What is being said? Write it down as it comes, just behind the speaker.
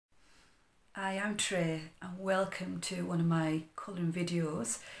Hi, I'm Trey and welcome to one of my colouring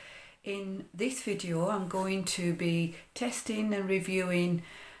videos. In this video I'm going to be testing and reviewing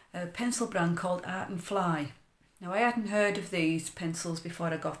a pencil brand called Art and Fly. Now I hadn't heard of these pencils before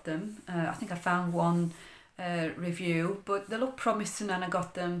I got them. I think I found one review, but they look promising and I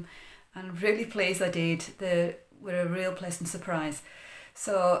got them and I'm really pleased I did. They were a real pleasant surprise.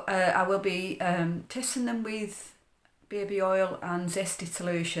 So I will be testing them with baby oil and zesty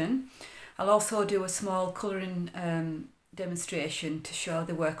solution. I'll also do a small colouring demonstration to show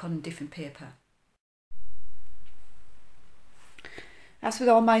they work on different paper. As with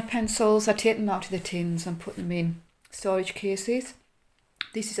all my pencils, I take them out of the tins and put them in storage cases.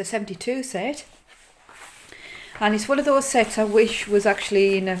 This is a 72 set and it's one of those sets I wish was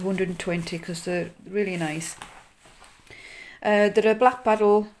actually in a 120 because they're really nice. They're a black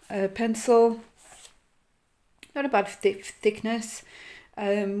battle pencil, not a bad thickness.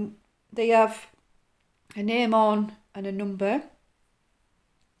 They have a name on and a number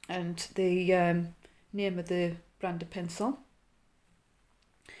and the name of the brand of pencil.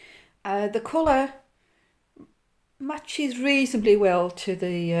 The colour matches reasonably well to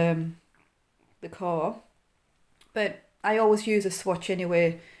the core, but I always use a swatch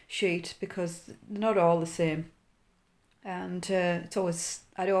anyway sheet because they're not all the same, and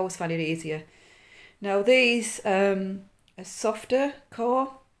I always find it easier. Now these are softer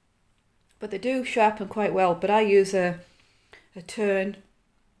core, but they do sharpen quite well, but I use a turn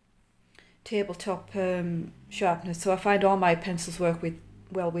tabletop sharpener, so I find all my pencils work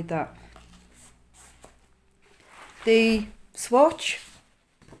well with that. The swatch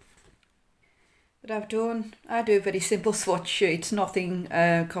that I've done, I do a very simple swatch sheets, nothing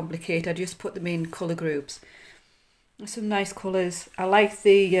complicated. I just put them in colour groups. There's some nice colours. I like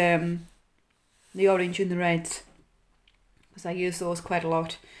the orange and the reds because I use those quite a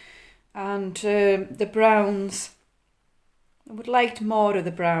lot. And the browns, I would like more of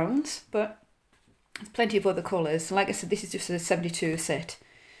the browns, but there's plenty of other colours. Like I said, this is just a 72 set.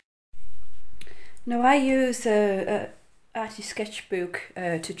 Now I use a artist sketchbook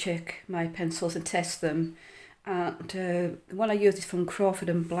to check my pencils and test them. And the one I use is from Crawford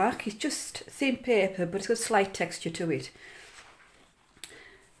and Black. It's just thin paper, but it's got a slight texture to it.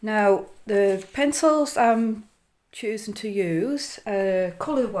 Now the pencils I'm choosing to use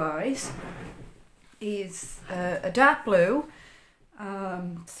colour wise is a dark blue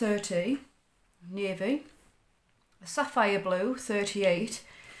 30 navy, a sapphire blue 38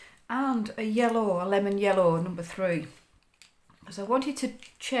 and a yellow, a lemon yellow number 3, because I wanted to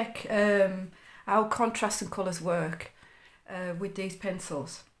check how contrast and colours work with these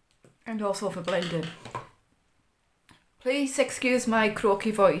pencils and also for blending. Please excuse my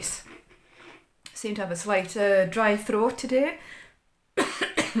croaky voice. I seem to have a slight dry throat today.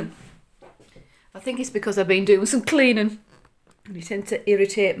 I think it's because I've been doing some cleaning and it tends to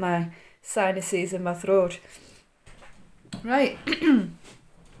irritate my sinuses and my throat. Right.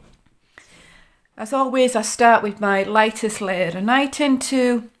 As always, I start with my lightest layer, and I tend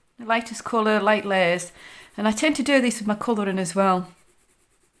to, the lightest colour, light layers, and I tend to do this with my colouring as well.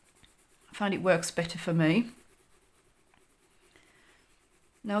 I find it works better for me.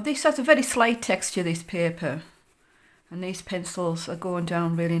 Now this has a very slight texture, this paper, and these pencils are going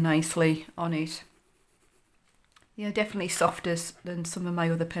down really nicely on it. Yeah, definitely softer than some of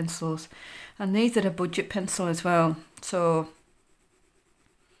my other pencils, and these are a budget pencil as well, so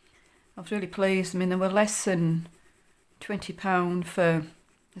I was really pleased. I mean, they were less than £20 for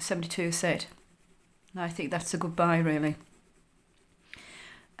a 72 set, and I think that's a good buy really.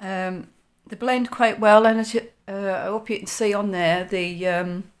 They blend quite well, and as I hope you can see on there,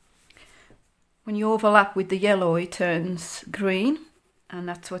 the when you overlap with the yellow it turns green, and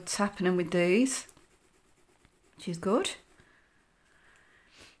that's what's happening with these, which is good.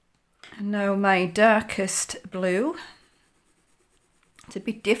 And now my darkest blue. It's a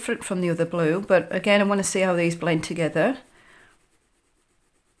bit different from the other blue, but again I want to see how these blend together.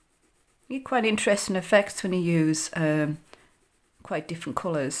 You get quite interesting effects when you use quite different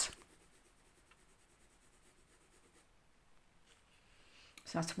colours.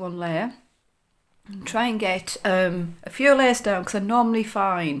 So that's one layer. And try and get a few layers down, because I normally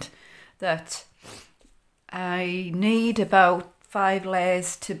find that I need about 5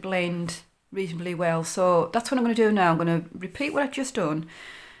 layers to blend reasonably well. So that's what I'm going to do now. I'm going to repeat what I've just done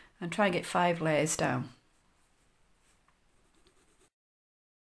and try and get 5 layers down.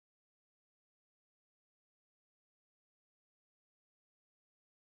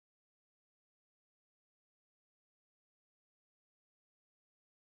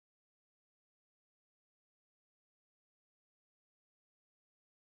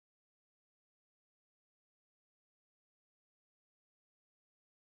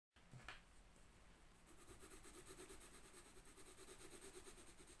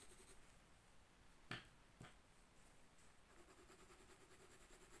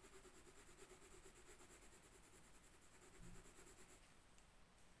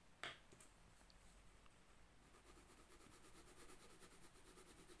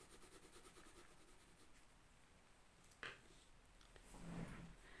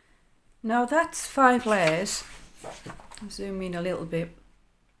 Now that's 5 layers. I'll zoom in a little bit.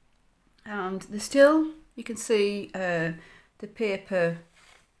 And there's still, you can see the paper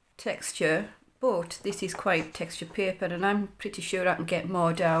texture, but this is quite textured paper, and I'm pretty sure I can get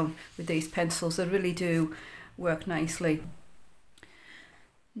more down with these pencils. They really do work nicely.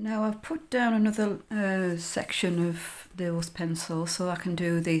 Now I've put down another section of those pencils so I can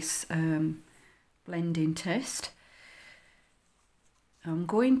do this blending test. I'm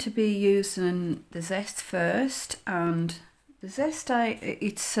going to be using the Zest first, and the Zest,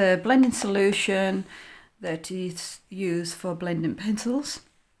 it's a blending solution that is used for blending pencils.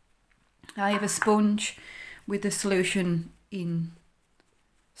 I have a sponge with the solution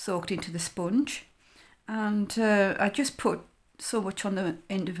soaked into the sponge, and I just put so much on the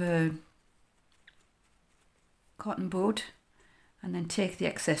end of a cotton bud and then take the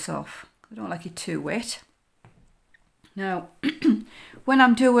excess off. I don't like it too wet. Now when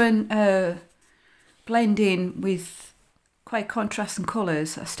I'm doing blending with quite contrasting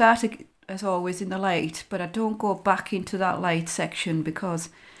colours, I start as always in the light, but I don't go back into that light section because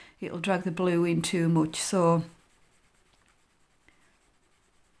it'll drag the blue in too much. So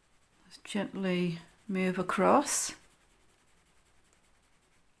just gently move across.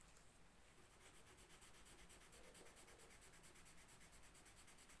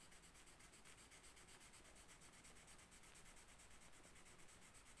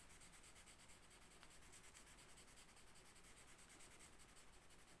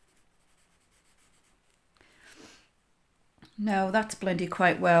 Now that's blended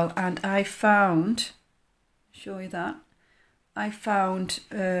quite well, and I found, show you that, I found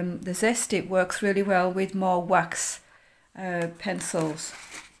the Zest, it works really well with more wax pencils.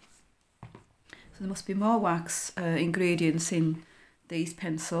 So there must be more wax ingredients in these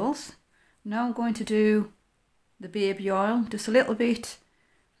pencils. Now I'm going to do the baby oil, just a little bit,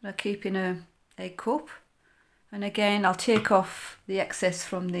 that I keep in a egg cup. And again, I'll take off the excess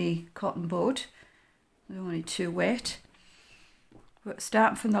from the cotton bud. I don't want it too wet. But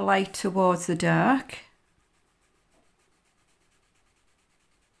starting from the light towards the dark.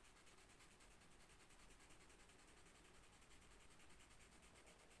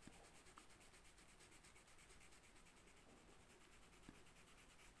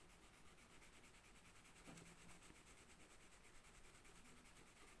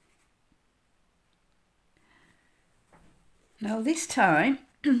 Now this time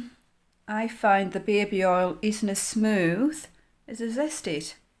I find the baby oil isn't as smooth as a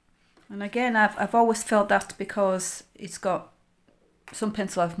Zested, and again I've always felt that's because it's got, some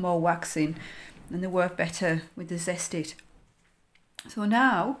pencils have more wax in and they work better with the Zested. So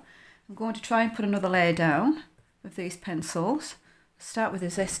now I'm going to try and put another layer down of these pencils. Start with the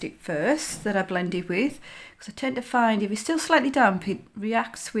Zested first that I blended with, because I tend to find if it's still slightly damp it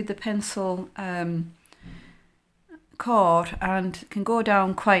reacts with the pencil cord and can go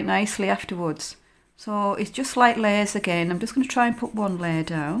down quite nicely afterwards. So it's just light layers again. I'm just going to try and put one layer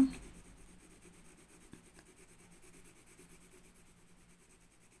down.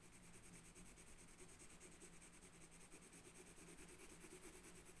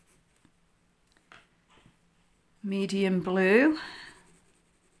 Medium blue.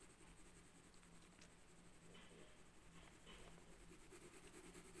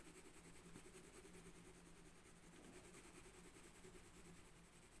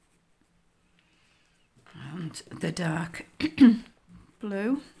 The dark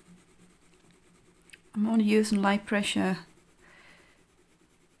blue. I'm only using light pressure,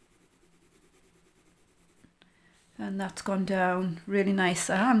 and that's gone down really nice,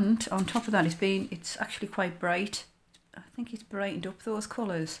 and on top of that it's actually quite bright. I think it's brightened up those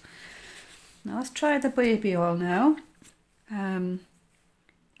colours. Now let's try the baby oil now. Another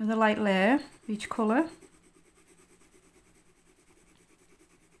light layer of each colour.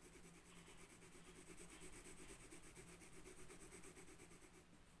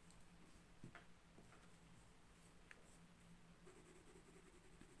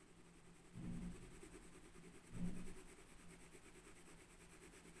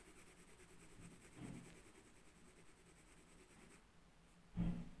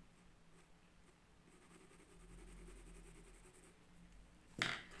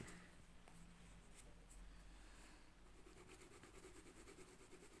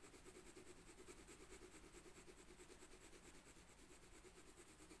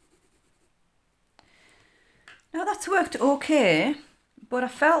 Now that's worked okay, but I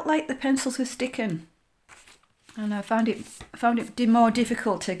felt like the pencils were sticking, and I found it more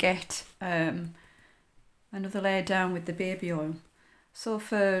difficult to get another layer down with the baby oil. So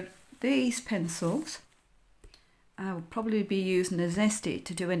for these pencils, I will probably be using a Zest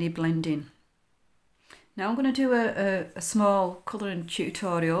to do any blending. Now I'm going to do a small colouring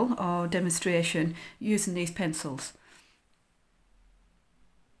tutorial or demonstration using these pencils.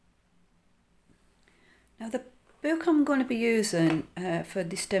 Now the book I'm going to be using for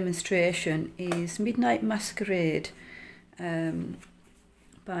this demonstration is Midnight Masquerade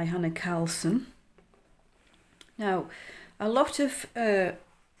by Hanna Karlzon. Now a lot of her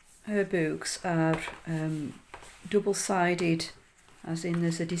books are double-sided, as in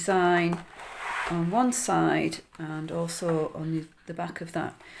there's a design on one side and also on the back of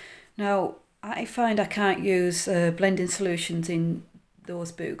that. Now I find I can't use blending solutions in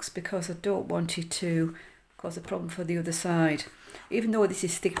those books because I don't want it to cause a problem for the other side, even though this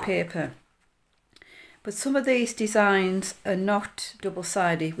is thick paper. But some of these designs are not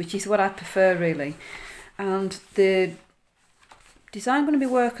double-sided, which is what I prefer really. And the design I'm going to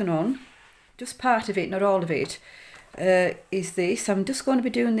be working on, just part of it, not all of it, is this. I'm just going to be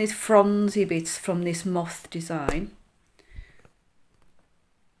doing these frondsy bits from this moth design.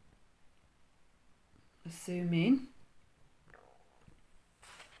 Zoom in.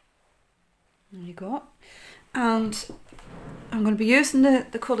 There you go. And I'm going to be using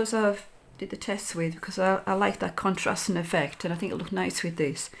the colours I've did the tests with because I like that contrasting effect, and I think it'll look nice with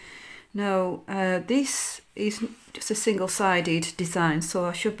this. Now this is just a single-sided design, so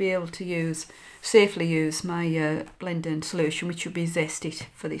I should be able to safely use my blending solution, which would be Zest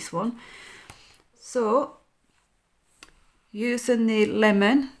for this one. So using the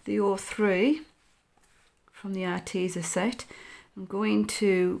lemon, the 03 from the Arteza set, I'm going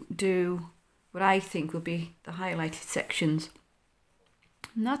to do what I think will be the highlighted sections.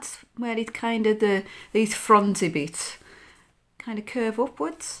 And that's where it kind of these frondsy bits kind of curve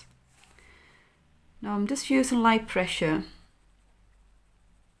upwards. Now I'm just using light pressure.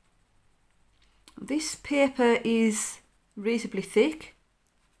 This paper is reasonably thick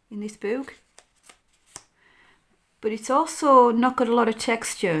in this book, but it's also not got a lot of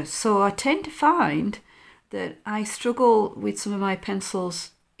texture, so I tend to find that I struggle with some of my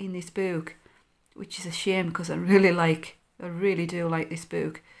pencils in this book, which is a shame because I really do like this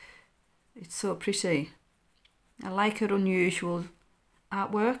book. It's so pretty. I like her unusual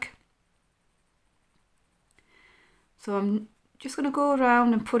artwork. So I'm just going to go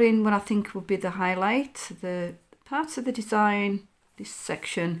around and put in what I think will be the highlights, the parts of the design, this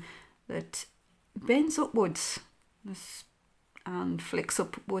section that bends upwards and flicks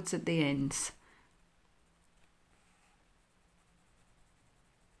upwards at the ends.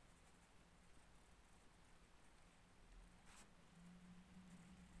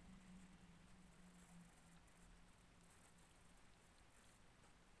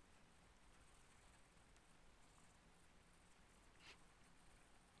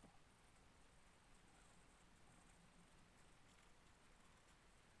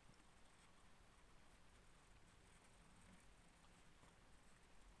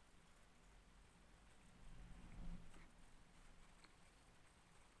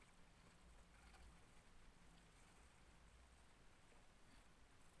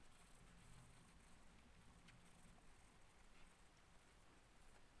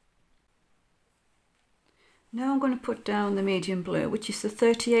 Now I'm going to put down the medium blue, which is the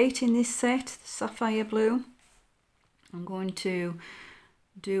 38 in this set, the sapphire blue. I'm going to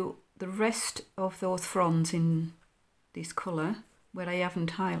do the rest of those fronds in this colour where I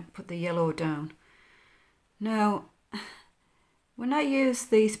haven't put the yellow down. Now, when I use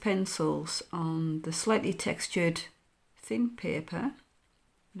these pencils on the slightly textured thin paper,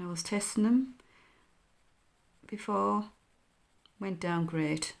 and I was testing them before, went down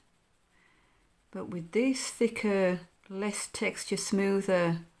great. But with this thicker, less texture,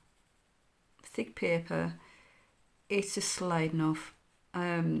 smoother, thick paper, it's just sliding off.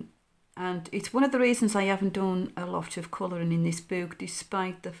 And it's one of the reasons I haven't done a lot of colouring in this book,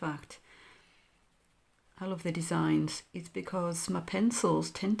 despite the fact I love the designs. It's because my pencils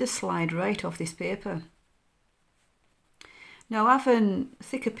tend to slide right off this paper. Now having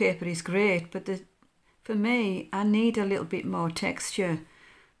thicker paper is great, but for me, I need a little bit more texture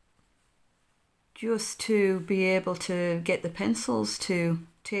just to be able to get the pencils to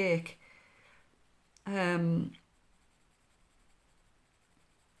take. I mean,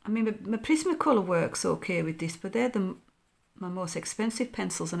 my Prismacolor works okay with this, but they're my most expensive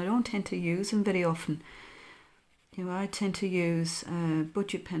pencils, and I don't tend to use them very often. You know, I tend to use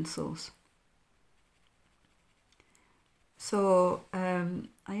budget pencils. So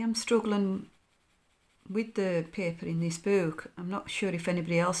I am struggling with the paper in this book. I'm not sure if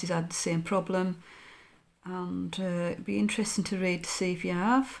anybody else has had the same problem, and it'd be interesting to read to see if you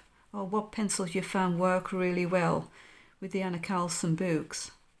have. or what pencils you found work really well with the Hanna Karlzon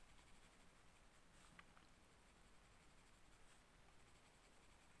books.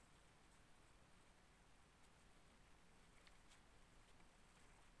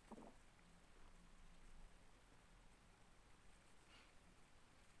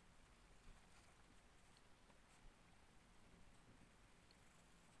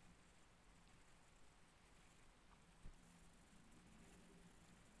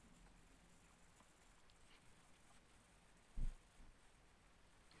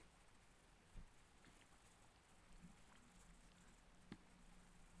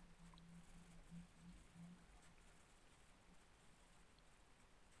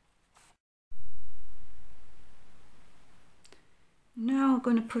 Now I'm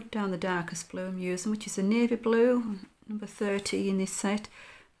going to put down the darkest blue I'm using, which is a navy blue, number 30 in this set.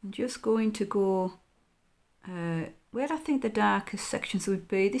 I'm just going to go where I think the darkest sections would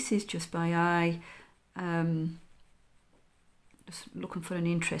be. This is just by eye, just looking for an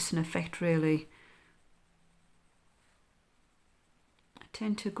interesting effect really. I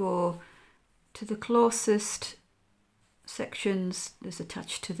tend to go to the closest sections that's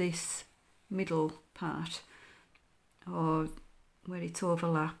attached to this middle part, or where it's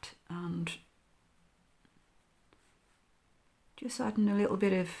overlapped, and just adding a little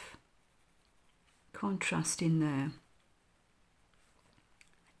bit of contrast in there. I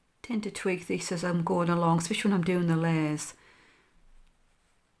tend to tweak this as I'm going along, especially when I'm doing the layers.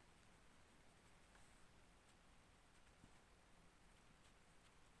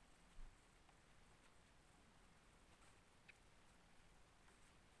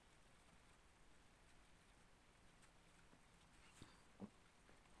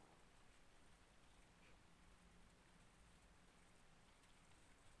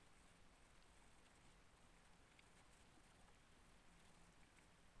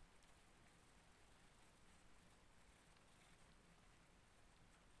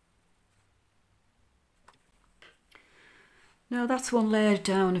 Now that's one layer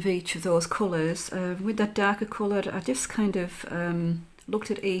down of each of those colours. With that darker colour, I just kind of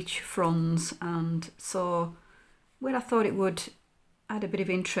looked at each fronds and saw where I thought it would add a bit of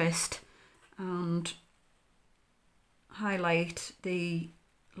interest and highlight the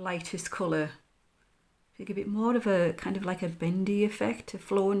lightest colour. To give it more of a kind of like a bendy effect, a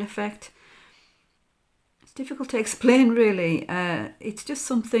flowing effect. It's difficult to explain really. It's just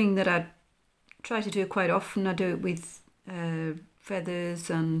something that I try to do quite often. I do it with feathers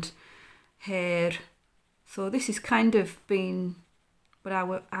and hair, so this is kind of been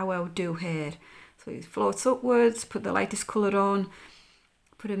how I would do hair. So it floats upwards, put the lightest colour on,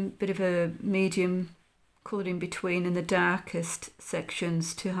 put a bit of a medium colour in between, and the darkest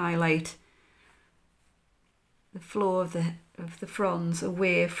sections to highlight the flow of the fronds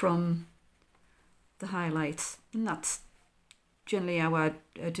away from the highlights. And that's generally how I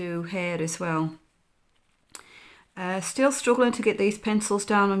do hair as well. Still struggling to get these pencils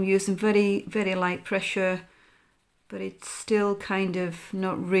down. I'm using very, very light pressure, but it's still kind of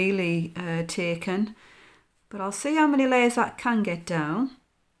not really taken. But I'll see how many layers I can get down,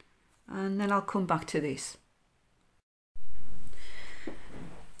 and then I'll come back to this.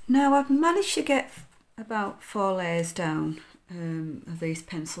 Now I've managed to get about 4 layers down of these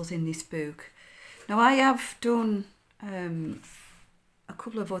pencils in this book. Now I have done a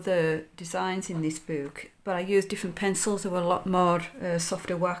couple of other designs in this book, but I used different pencils. There were a lot more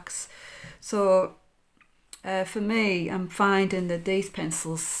softer wax. So for me, I'm finding that these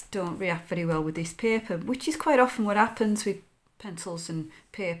pencils don't react very well with this paper, which is quite often what happens with pencils and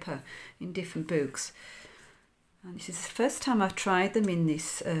paper in different books. And this is the first time I've tried them in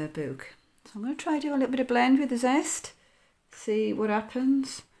this book. So I'm going to try to do a little bit of blend with the Zest, see what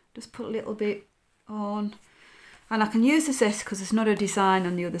happens. Just put a little bit on. And I can use the Zest because there's not a design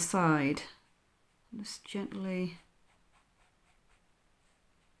on the other side. Just gently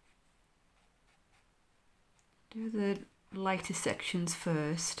do the lighter sections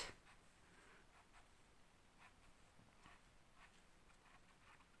first.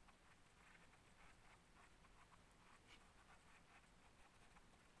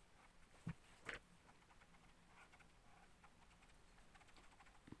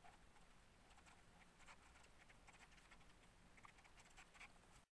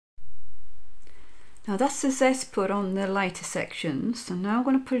 Now that's the Zest put on the lighter sections, so now I'm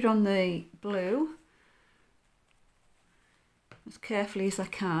going to put it on the blue as carefully as I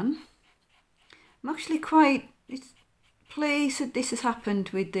can. I'm actually quite pleased that this has happened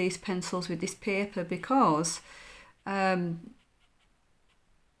with these pencils, with this paper, because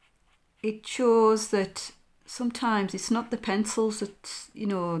it shows that sometimes it's not the pencils that's, you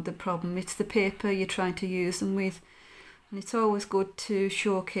know, the problem, it's the paper you're trying to use them with. And it's always good to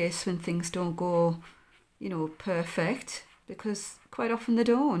showcase when things don't go, you know, perfect, because quite often they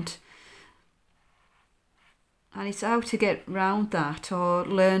don't. And it's how to get round that, or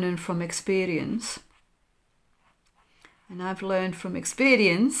learning from experience. And I've learned from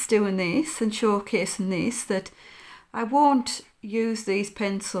experience doing this and showcasing this that I won't use these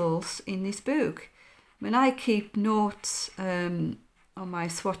pencils in this book. I mean, I keep notes on my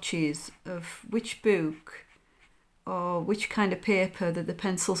swatches of which book or which kind of paper that the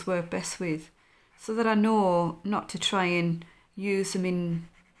pencils work best with, so that I know not to try and use them in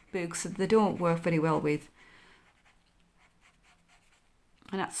books that they don't work very well with.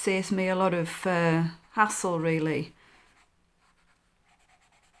 And that saves me a lot of hassle, really.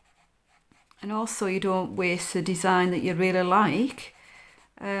 And also you don't waste a design that you really like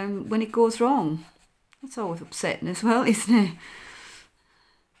when it goes wrong. That's always upsetting as well, isn't it?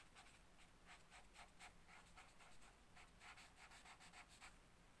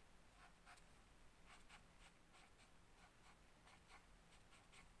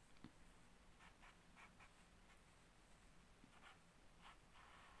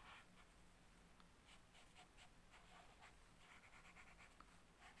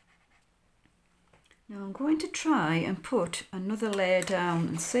 Now I'm going to try and put another layer down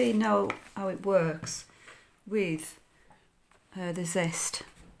and see now how it works with the zest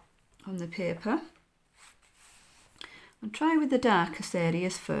on the paper. I'll try with the darkest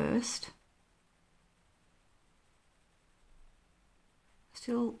areas first.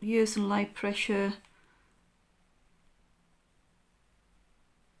 Still using light pressure.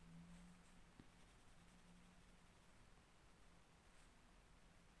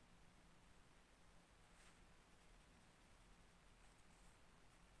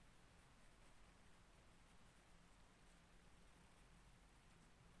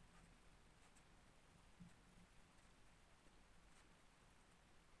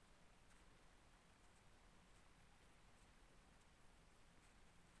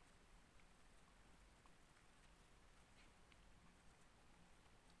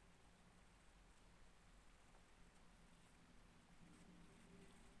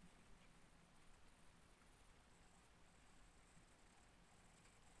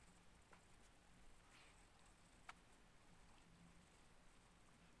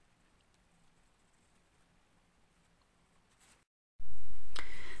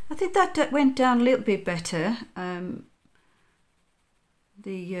 I think that went down a little bit better.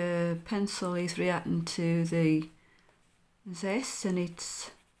 The pencil is reacting to the zest and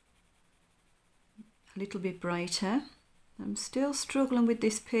it's a little bit brighter. I'm still struggling with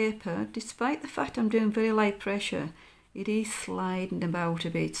this paper, despite the fact I'm doing very light pressure. It is sliding about a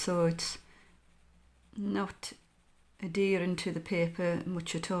bit, so it's not adhering to the paper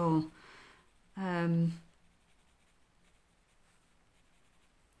much at all.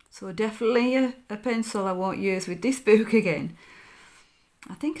 So definitely a pencil I won't use with this book again.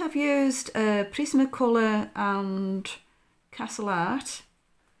 I think I've used Prismacolor and Castle Art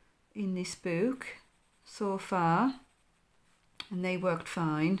in this book so far, and they worked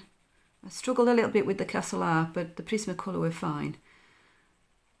fine. I struggled a little bit with the Castle Art, but the Prismacolor were fine.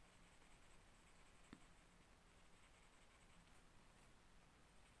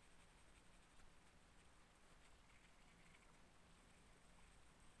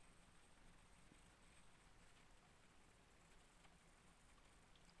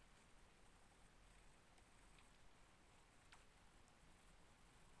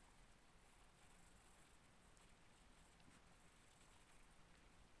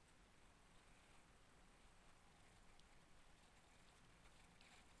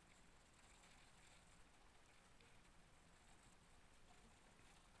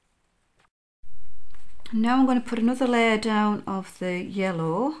 Now I'm going to put another layer down of the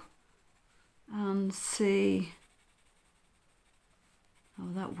yellow and see how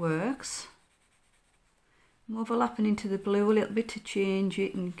that works. I'm overlapping into the blue a little bit to change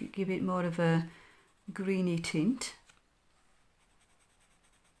it and give it more of a greeny tint.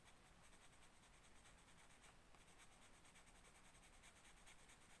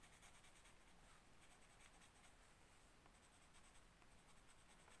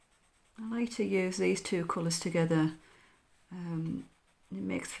 I like to use these two colours together. It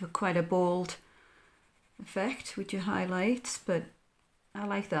makes for quite a bold effect with your highlights, but I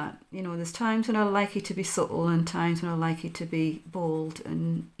like that. You know, there's times when I like it to be subtle and times when I like it to be bold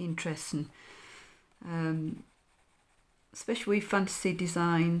and interesting. Especially with fantasy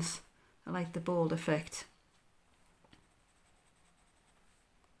designs, I like the bold effect.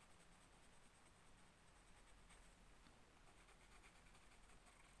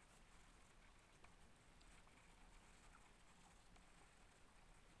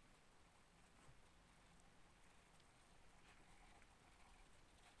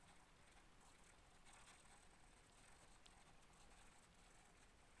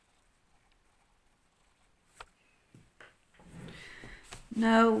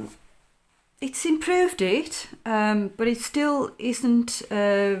 Now, it's improved it, but it still isn't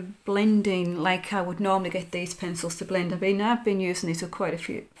blending like I would normally get these pencils to blend. I've been using these for quite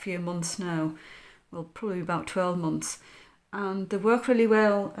a few months now, well, probably about 12 months, and they work really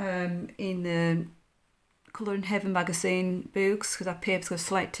well in the Colour in Heaven magazine books, because that paper's got a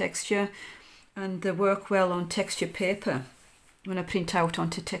slight texture, and they work well on texture paper. When I print out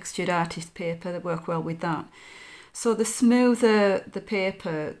onto textured artist paper, they work well with that. So the smoother the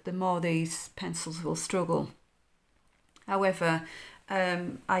paper, the more these pencils will struggle. However,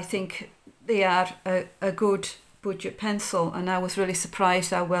 I think they are a good budget pencil, and I was really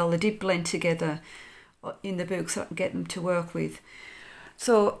surprised how well they did blend together in the books so I can get them to work with.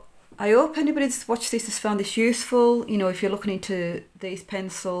 So I hope anybody that's watched this has found this useful, you know, if you're looking into these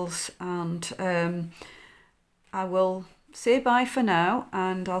pencils, and I will say bye for now,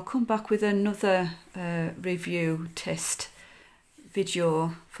 and I'll come back with another review test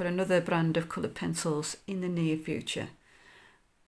video for another brand of coloured pencils in the near future.